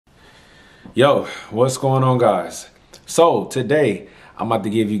Yo, what's going on, guys? So today I'm about to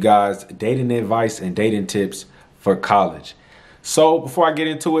give you guys dating advice and dating tips for college. So before I get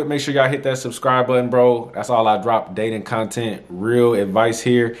into it, make sure y'all hit that subscribe button, bro. That's all I drop, dating content, real advice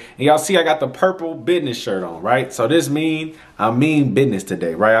here. And y'all see I got the purple business shirt on, right? So this I mean business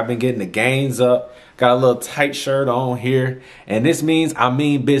today, right? I've been getting the gains up. Got a little tight shirt on here. And this means I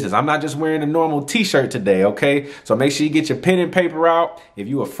mean business. I'm not just wearing a normal t-shirt today, okay? So make sure you get your pen and paper out. If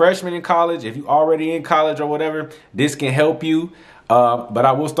you a freshman in college, if you already in college or whatever, this can help you. But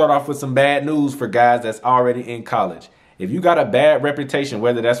I will start off with some bad news for guys that's already in college. If you got a bad reputation,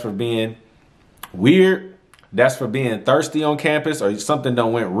 whether that's for being weird, that's for being thirsty on campus, or something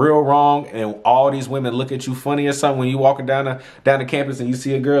done went real wrong and all these women look at you funny or something when you walking down the campus and you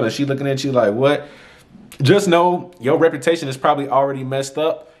see a girl and she looking at you like, what? Just know your reputation is probably already messed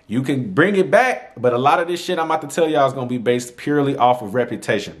up. You can bring it back, but a lot of this shit I'm about to tell y'all is going to be based purely off of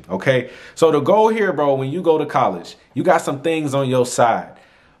reputation, okay? So the goal here, bro, when you go to college, you got some things on your side.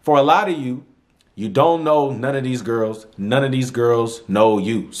 For a lot of you, you don't know none of these girls. None of these girls know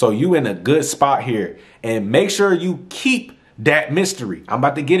you. So you in a good spot here. And make sure you keep that mystery. I'm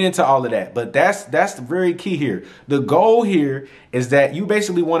about to get into all of that. But that's very key here. The goal here is that you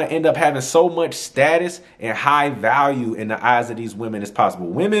basically want to end up having so much status and high value in the eyes of these women as possible.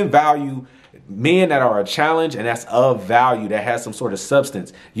 Women value men that are a challenge and that's of value, that has some sort of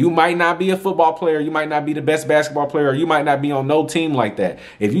substance. You might not be a football player. You might not be the best basketball player. Or you might not be on no team like that.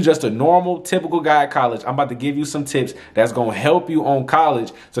 If you're just a normal, typical guy at college, I'm about to give you some tips that's going to help you on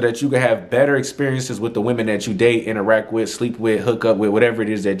college so that you can have better experiences with the women that you date, interact with, sleep with, hook up with, whatever it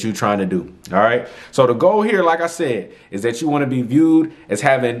is that you're trying to do. All right. So the goal here, like I said, is that you want to be viewed as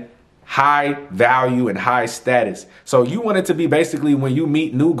having high value and high status. So you want it to be basically when you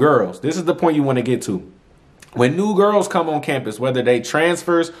meet new girls. This is the point you want to get to. When new girls come on campus, whether they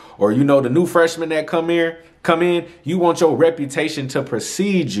transfers or the new freshmen that come in, you want your reputation to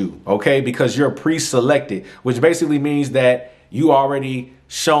precede you, okay? Because you're pre-selected, which basically means that you already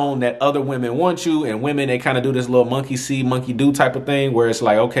shown that other women want you, and women, they kind of do this little monkey see, monkey do type of thing where it's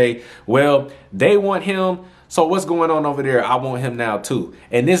like, okay, well, they want him. So what's going on over there? I want him now too.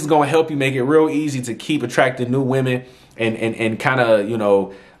 And this is going to help you make it real easy to keep attracting new women and kind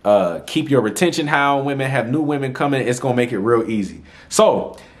of, keep your retention high on women, have new women coming. It's going to make it real easy.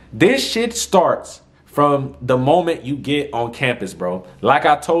 So this shit starts from the moment you get on campus, bro. Like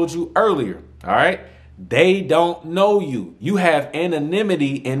I told you earlier, all right? They don't know you. You have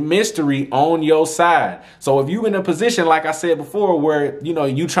anonymity and mystery on your side. So if you're in a position, like I said before, where,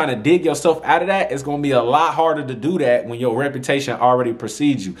 you trying to dig yourself out of that, it's going to be a lot harder to do that when your reputation already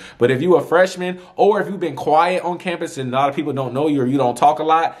precedes you. But if you a freshman, or if you've been quiet on campus and a lot of people don't know you or you don't talk a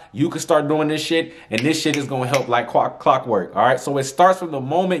lot, you can start doing this shit, and this shit is going to help like clockwork. All right. So it starts from the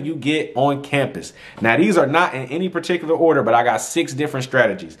moment you get on campus. Now, these are not in any particular order, but I got 6 different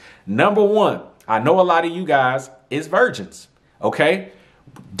strategies. Number 1, I know a lot of you guys is virgins, okay?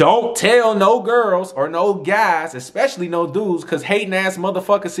 Don't tell no girls or no guys, especially no dudes, because hating ass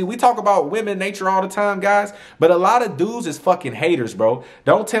motherfuckers. See, we talk about women nature all the time, guys, but a lot of dudes is fucking haters, bro.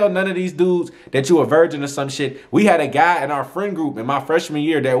 Don't tell none of these dudes that you a virgin or some shit. We had a guy in our friend group in my freshman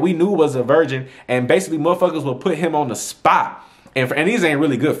year that we knew was a virgin, and basically motherfuckers would put him on the spot. And these ain't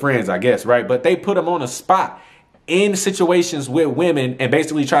really good friends, I guess, right? But they put him on the spot in situations with women and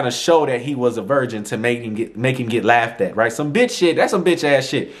basically trying to show that he was a virgin to make him get laughed at, right? Some bitch shit. That's some bitch ass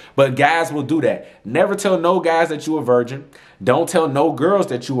shit. But guys will do that. Never tell no guys that you a virgin. Don't tell no girls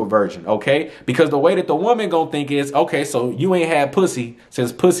that you a virgin, okay? Because the way that the woman gonna think is, okay, so you ain't had pussy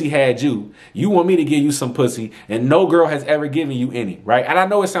since pussy had you. You want me to give you some pussy, and no girl has ever given you any, right? And I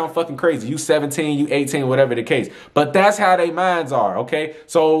know it sounds fucking crazy. You 17, you 18, whatever the case. But that's how they minds are, okay?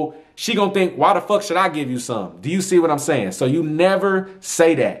 So she gonna think, why the fuck should I give you some? Do you see what I'm saying? So you never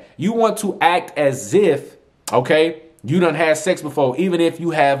say that. You want to act as if, okay, you done had sex before, even if you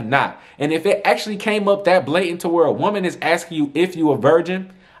have not. And if it actually came up that blatant to where a woman is asking you if you a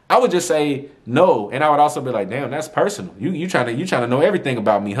virgin, I would just say no. And I would also be like, damn, that's personal. You trying to know everything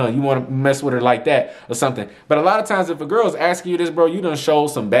about me, huh? You want to mess with her like that or something. But a lot of times if a girl's asking you this, bro, you done show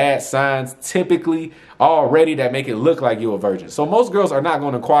some bad signs typically already that make it look like you're a virgin. So most girls are not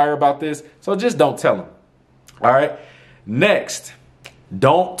going to inquire about this. So just don't tell them. All right. Next,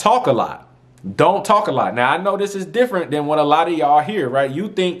 don't talk a lot. Don't talk a lot. Now, I know this is different than what a lot of y'all hear, right? You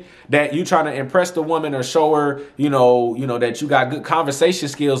think that you trying to impress the woman or show her, that you got good conversation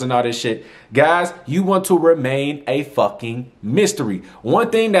skills and all this shit. Guys, you want to remain a fucking mystery. One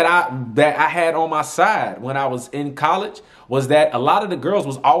thing that I had on my side when I was in college was that a lot of the girls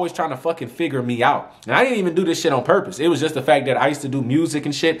was always trying to fucking figure me out. And I didn't even do this shit on purpose. It was just the fact that I used to do music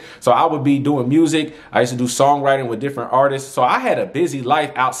and shit. So I would be doing music. I used to do songwriting with different artists. So I had a busy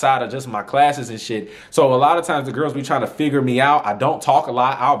life outside of just my classes and shit. So a lot of times the girls be trying to figure me out. I don't talk a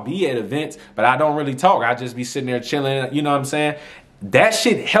lot. I'll be at events, but I don't really talk. I just be sitting there chilling. You know what I'm saying? That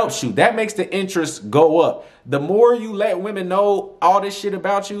shit helps you. That makes the interest go up. The more you let women know all this shit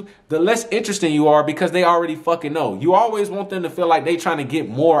about you, the less interesting you are because they already fucking know. You always want them to feel like they trying to get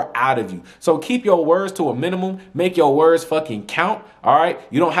more out of you. So keep your words to a minimum. Make your words fucking count. All right.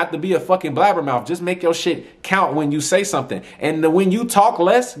 You don't have to be a fucking blabbermouth. Just make your shit count when you say something. And when you talk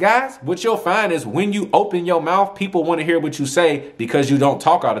less, guys, what you'll find is when you open your mouth, people want to hear what you say because you don't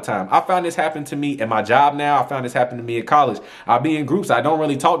talk all the time. I found this happen to me at my job now. I found this happen to me at college. I'll be in groups. I don't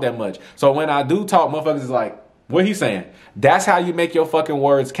really talk that much. So when I do talk, motherfuckers is like, what he saying? That's how you make your fucking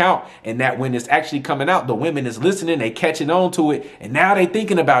words count. And that when it's actually coming out, the women is listening, they catching on to it. And now they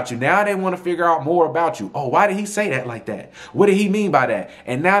thinking about you. Now they want to figure out more about you. Oh, why did he say that like that? What did he mean by that?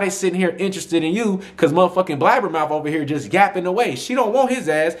 And now they sitting here interested in you because motherfucking blabbermouth over here just yapping away. She don't want his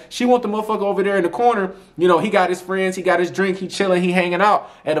ass. She want the motherfucker over there in the corner. You know, he got his friends, he got his drink, he chilling, he hanging out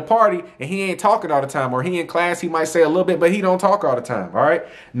at a party, and he ain't talking all the time. Or he in class, he might say a little bit, but he don't talk all the time. All right.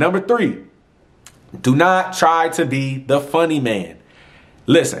 Number 3. Do not try to be the funny man.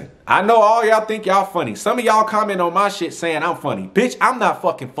 Listen, I know all y'all think y'all funny. Some of y'all comment on my shit saying I'm funny. Bitch, I'm not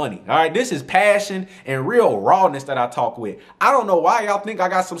fucking funny. All right, this is passion and real rawness that I talk with. I don't know why y'all think I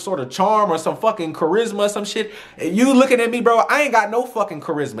got some sort of charm or some fucking charisma or some shit. You looking at me, bro, I ain't got no fucking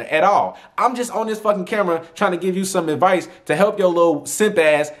charisma at all. I'm just on this fucking camera trying to give you some advice to help your little simp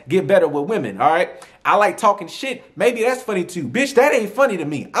ass get better with women, all right? I like talking shit. Maybe that's funny too. Bitch, that ain't funny to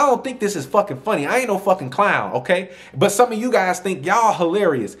me. I don't think this is fucking funny. I ain't no fucking clown, okay? But some of you guys think y'all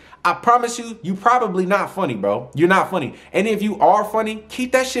hilarious. I promise you, you probably not funny, bro. You're not funny. And if you are funny,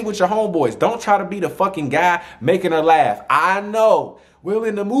 keep that shit with your homeboys. Don't try to be the fucking guy making her laugh. I know. Well,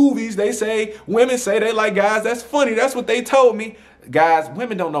 in the movies, they say, women say they like guys. That's funny. That's what they told me. Guys,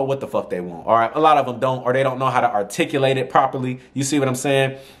 women don't know what the fuck they want, all right? A lot of them don't, or they don't know how to articulate it properly. You see what I'm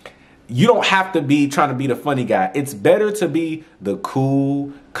saying? You don't have to be trying to be the funny guy. It's better to be the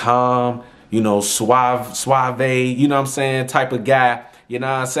cool, calm, you know, suave, you know what I'm saying, type of guy, you know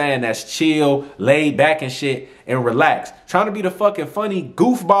what I'm saying, that's chill, laid back and shit, and relax. Trying to be the fucking funny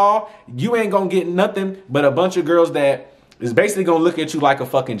goofball, you ain't gonna get nothing but a bunch of girls that is basically gonna look at you like a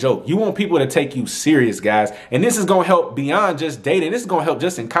fucking joke. You want people to take you serious, guys. And this is gonna help beyond just dating. This is gonna help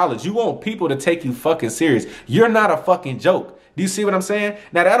just in college. You want people to take you fucking serious. You're not a fucking joke. Do you see what I'm saying?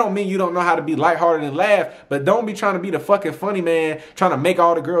 Now, that don't mean you don't know how to be lighthearted and laugh, but don't be trying to be the fucking funny man, trying to make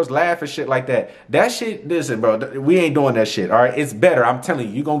all the girls laugh and shit like that. That shit, listen, bro, we ain't doing that shit, all right? It's better. I'm telling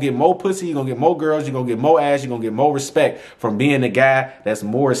you, you're going to get more pussy, you're going to get more girls, you're going to get more ass, you're going to get more respect from being the guy that's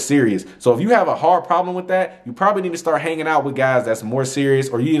more serious. So if you have a hard problem with that, you probably need to start hanging out with guys that's more serious,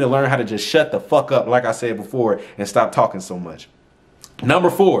 or you need to learn how to just shut the fuck up, like I said before, and stop talking so much. Number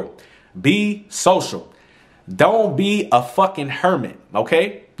 4, be social. Don't be a fucking hermit,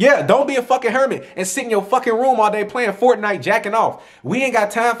 okay? Yeah, don't be a fucking hermit and sit in your fucking room all day playing Fortnite, jacking off. We ain't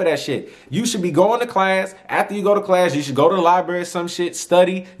got time for that shit. You should be going to class. After you go to class, you should go to the library, some shit,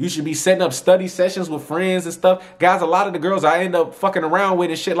 study. You should be setting up study sessions with friends and stuff. Guys, a lot of the girls I end up fucking around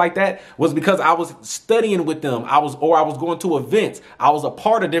with and shit like that was because I was studying with them. I was going to events. I was a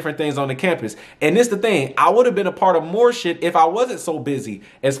part of different things on the campus. And this the thing, I would have been a part of more shit if I wasn't so busy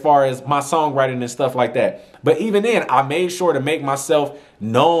as far as my songwriting and stuff like that. But even then, I made sure to make myself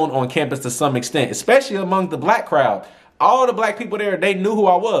known on campus to some extent, especially among the black crowd. All the black people there, they knew who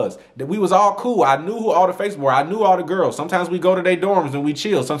I was. That we was all cool. I knew who all the faces were. I knew all the girls. Sometimes we go to their dorms and we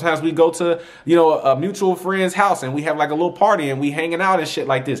chill. Sometimes we go to, you know, a mutual friend's house and we have like a little party and we hanging out and shit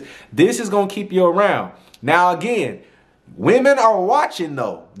like this. This is going to keep you around. Now, again, women are watching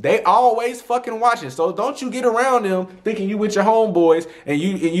though. They always fucking watching. So don't you get around them thinking you with your homeboys and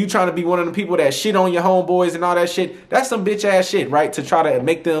you trying to be one of the people that shit on your homeboys and all that shit. That's some bitch ass shit, right? To try to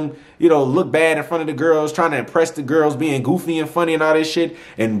make them, you know, look bad in front of the girls, trying to impress the girls, being goofy and funny and all this shit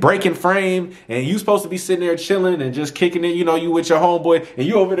and breaking frame. And you supposed to be sitting there chilling and just kicking it, you know, you with your homeboy and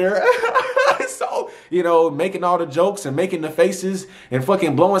you over there. So, you know, making all the jokes and making the faces and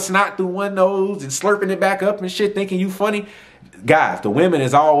fucking blowing snot through one nose and slurping it back up and shit, thinking you funny. Guys, the women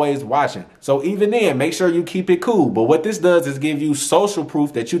is always watching. So even then, make sure you keep it cool. But what this does is give you social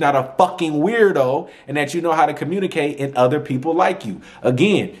proof that you're not a fucking weirdo and that you know how to communicate and other people like you.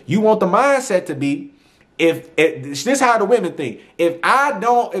 Again, you want the mindset to be, if this is how the women think. If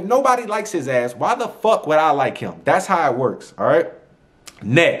nobody likes his ass, why the fuck would I like him? That's how it works. All right.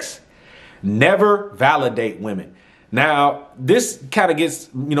 Next. Never validate women. Now, this kind of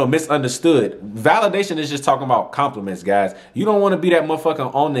gets, misunderstood. Validation is just talking about compliments, guys. You don't want to be that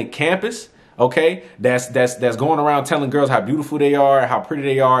motherfucker on the campus, okay? That's going around telling girls how beautiful they are, how pretty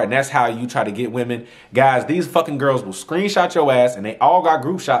they are, and that's how you try to get women. Guys, these fucking girls will screenshot your ass, and they all got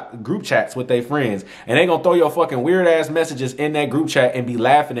group chats with their friends, and they gonna throw your fucking weird ass messages in that group chat and be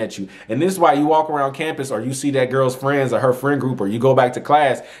laughing at you. And this is why you walk around campus, or you see that girl's friends or her friend group, or you go back to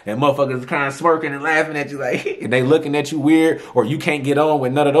class and motherfuckers kind of smirking and laughing at you like, and they looking at you weird, or you can't get on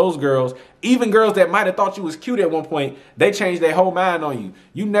with none of those girls. Even girls that might have thought you was cute at one point, they changed their whole mind on you.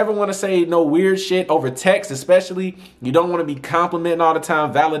 You never want to say no weird shit over text, especially. You don't want to be complimenting all the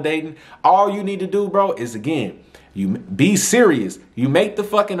time, validating. All you need to do, bro, is again, you be serious. You make the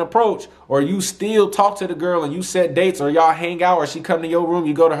fucking approach, or you still talk to the girl and you set dates, or y'all hang out, or she come to your room,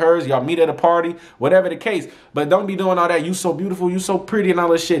 you go to hers, y'all meet at a party, whatever the case. But don't be doing all that. You so beautiful, you so pretty, and all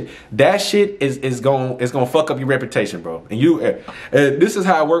this shit. That shit is gonna fuck up your reputation, bro. And this is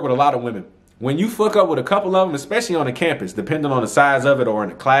how I work with a lot of women. When you fuck up with a couple of them, especially on the campus, depending on the size of it, or in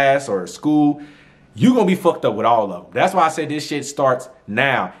a class or a school, you gonna be fucked up with all of them. That's why I say this shit starts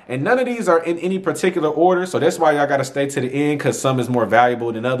now. And none of these are in any particular order. So that's why y'all gotta stay to the end, because some is more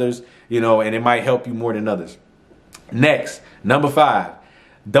valuable than others, and it might help you more than others. Next, number 5.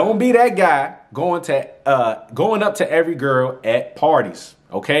 Don't be that guy going up to every girl at parties,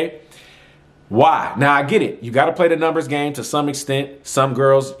 okay? Why? Now, I get it. You got to play the numbers game to some extent. Some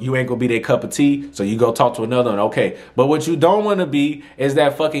girls, you ain't going to be their cup of tea, so you go talk to another one, okay. But what you don't want to be is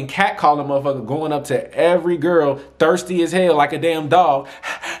that fucking cat calling motherfucker going up to every girl, thirsty as hell like a damn dog,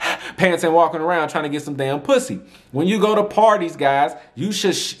 pants and walking around trying to get some damn pussy. When you go to parties, guys,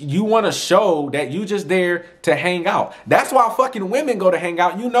 you want to show that you just there to hang out. That's why fucking women go to hang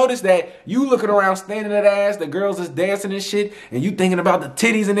out. You notice that you looking around standing at ass, the girls is dancing and shit, and you thinking about the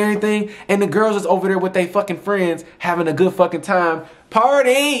titties and everything, and the girls is over there with their fucking friends having a good fucking time.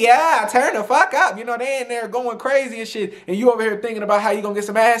 Party, yeah, turn the fuck up. They in there going crazy and shit, and you over here thinking about how you gonna get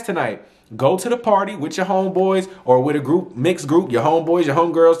some ass tonight. Go to the party with your homeboys, or with a mixed group, your homeboys, your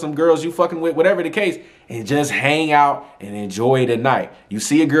homegirls, some girls you fucking with, whatever the case, and just hang out and enjoy the night. You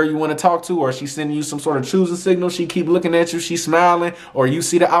see a girl you want to talk to, or she's sending you some sort of choosing signal, she keep looking at you, she's smiling, or you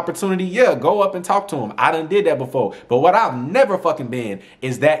see the opportunity, yeah, go up and talk to him. I done did that before. But what I've never fucking been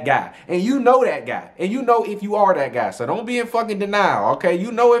is that guy. And you know that guy. And you know if you are that guy. So don't be in fucking denial, okay?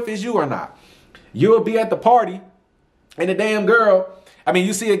 You know if it's you or not. You'll be at the party, and the damn girl,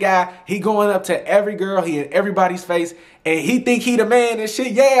 you see a guy, he going up to every girl, he in everybody's face, and he think he the man and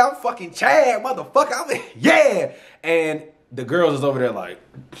shit. Yeah, I'm fucking Chad, motherfucker. Yeah. And the girls is over there like,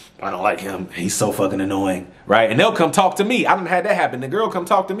 I don't like him. He's so fucking annoying, right? And they'll come talk to me. I done had that happen. The girl come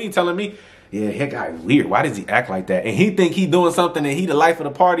talk to me telling me, yeah, that guy weird. Why does he act like that? And he think he doing something and he the life of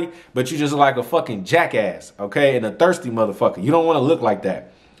the party, but you just like a fucking jackass, okay? And a thirsty motherfucker. You don't want to look like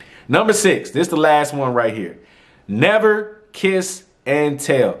that. Number 6, this is the last one right here. Never kiss and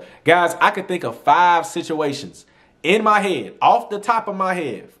tell. Guys, I could think of 5 situations in my head, off the top of my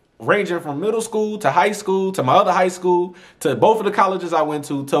head, ranging from middle school to high school to my other high school to both of the colleges I went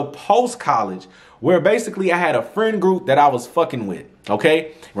to post-college, where basically I had a friend group that I was fucking with,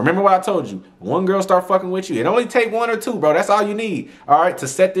 okay? Remember what I told you. One girl start fucking with you. It only take 1 or 2, bro. That's all you need, all right, to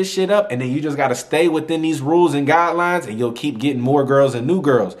set this shit up. And then you just got to stay within these rules and guidelines, and you'll keep getting more girls and new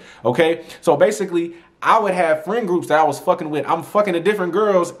girls, okay? So basically, I would have friend groups that I was fucking with. I'm fucking the different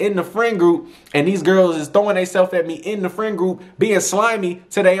girls in the friend group, and these girls is throwing themselves at me in the friend group, being slimy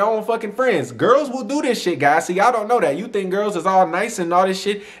to their own fucking friends. Girls will do this shit, guys. See, y'all don't know that. You think girls is all nice and all this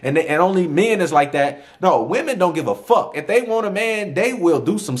shit, and only men is like that. No, women don't give a fuck. If they want a man, they will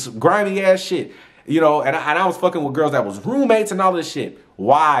do some grimy ass shit. And I was fucking with girls that was roommates and all this shit.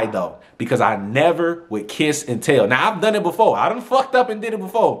 Why though? Because I never would kiss and tell. Now, I've done it before. I done fucked up and did it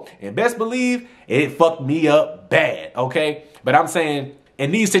before. And best believe it fucked me up bad, okay? But I'm saying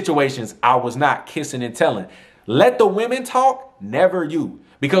in these situations, I was not kissing and telling. Let the women talk, never you.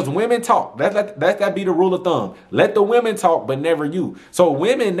 Because women talk. That be the rule of thumb. Let the women talk, but never you. So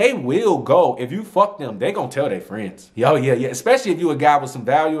women, they will go. If you fuck them, they gonna tell their friends. Yo, yeah. Especially if you a guy with some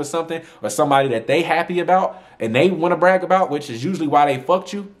value or something, or somebody that they happy about and they want to brag about, which is usually why they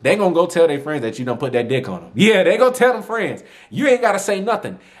fucked you. They gonna go tell their friends that you done put that dick on them. Yeah, they gonna tell them friends. You ain't gotta say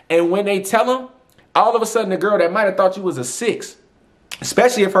nothing. And when they tell them, all of a sudden the girl that might have thought you was a 6,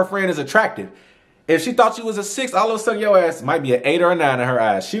 especially if her friend is attractive, if she thought you was a 6, all of a sudden your ass might be an 8 or a 9 in her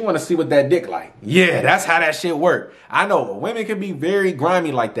eyes. She want to see what that dick like. Yeah, that's how that shit work. I know women can be very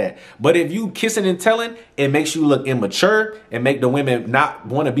grimy like that. But if you kissing and telling, it makes you look immature and make the women not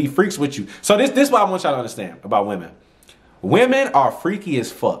want to be freaks with you. So this is what I want y'all to understand about women. Women are freaky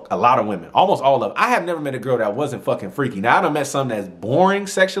as fuck. A lot of women. Almost all of them. I have never met a girl that wasn't fucking freaky. Now, I done met some that's boring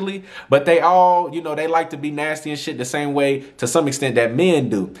sexually, but they all, you know, they like to be nasty and shit the same way to some extent that men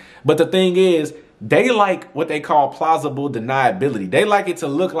do. But the thing is, they like what they call plausible deniability. They like it to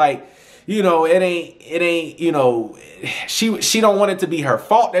look like, you know, it ain't, you know, she don't want it to be her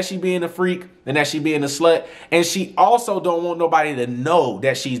fault that she being a freak and that she being a slut. And she also don't want nobody to know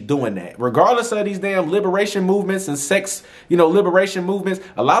that she's doing that. Regardless of these damn liberation movements and sex, you know, liberation movements,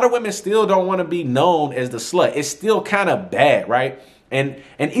 a lot of women still don't want to be known as the slut. It's still kind of bad, right? And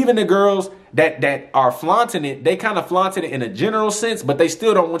even the girls that are flaunting it, they kind of flaunting it in a general sense, but they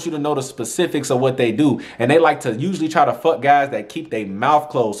still don't want you to know the specifics of what they do. And they like to usually try to fuck guys that keep their mouth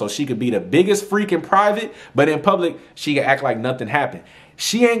closed so she could be the biggest freak in private, but in public, she can act like nothing happened.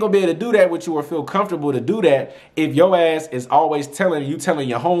 She ain't gonna be able to do that with you or feel comfortable to do that if your ass is always telling your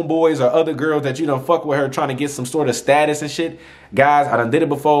homeboys or other girls that you done fuck with her trying to get some sort of status and shit. Guys, I done did it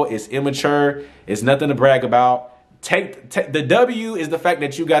before. It's immature. It's nothing to brag about. Take the W is the fact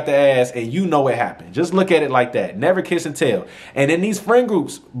that you got the ass and you know it happened. Just look at it like that. Never kiss and tell. And in these friend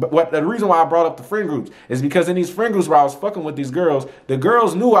groups, but the reason why I brought up the friend groups is because in these friend groups where I was fucking with these girls, the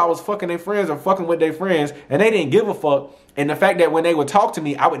girls knew I was fucking their friends or fucking with their friends, and they didn't give a fuck. And the fact that when they would talk to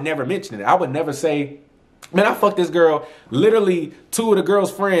me, I would never mention it. I would never say, man, I fucked this girl. Literally, two of the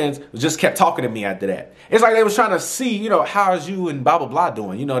girl's friends just kept talking to me after that. It's like they was trying to see, you know, how is you and blah, blah, blah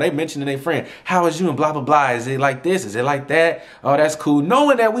doing? You know, they mentioned to their friend, how is you and blah, blah, blah? Is it like this? Is it like that? Oh, that's cool.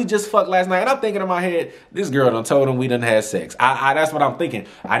 Knowing that we just fucked last night. And I'm thinking in my head, this girl done told him we done had sex. That's what I'm thinking.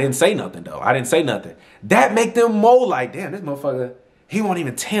 I didn't say nothing, though. I didn't say nothing. That make them more like, damn, this motherfucker, he won't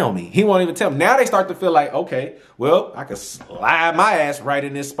even tell me. He won't even tell me. Now they start to feel like, okay, well, I could slide my ass right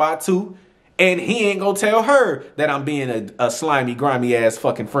in this spot, too. And he ain't gonna tell her that I'm being a slimy, grimy ass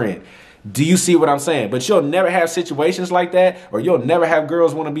fucking friend. Do you see what I'm saying? But you'll never have situations like that, or you'll never have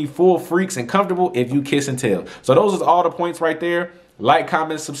girls want to be full freaks and comfortable if you kiss and tell. So those are all the points right there. Like,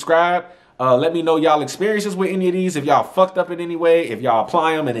 comment, subscribe. Let me know y'all experiences with any of these. If y'all fucked up in any way, if y'all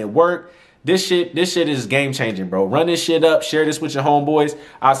apply them and it worked. This shit is game changing, bro. Run this shit up. Share this with your homeboys.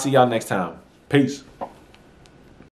 I'll see y'all next time. Peace.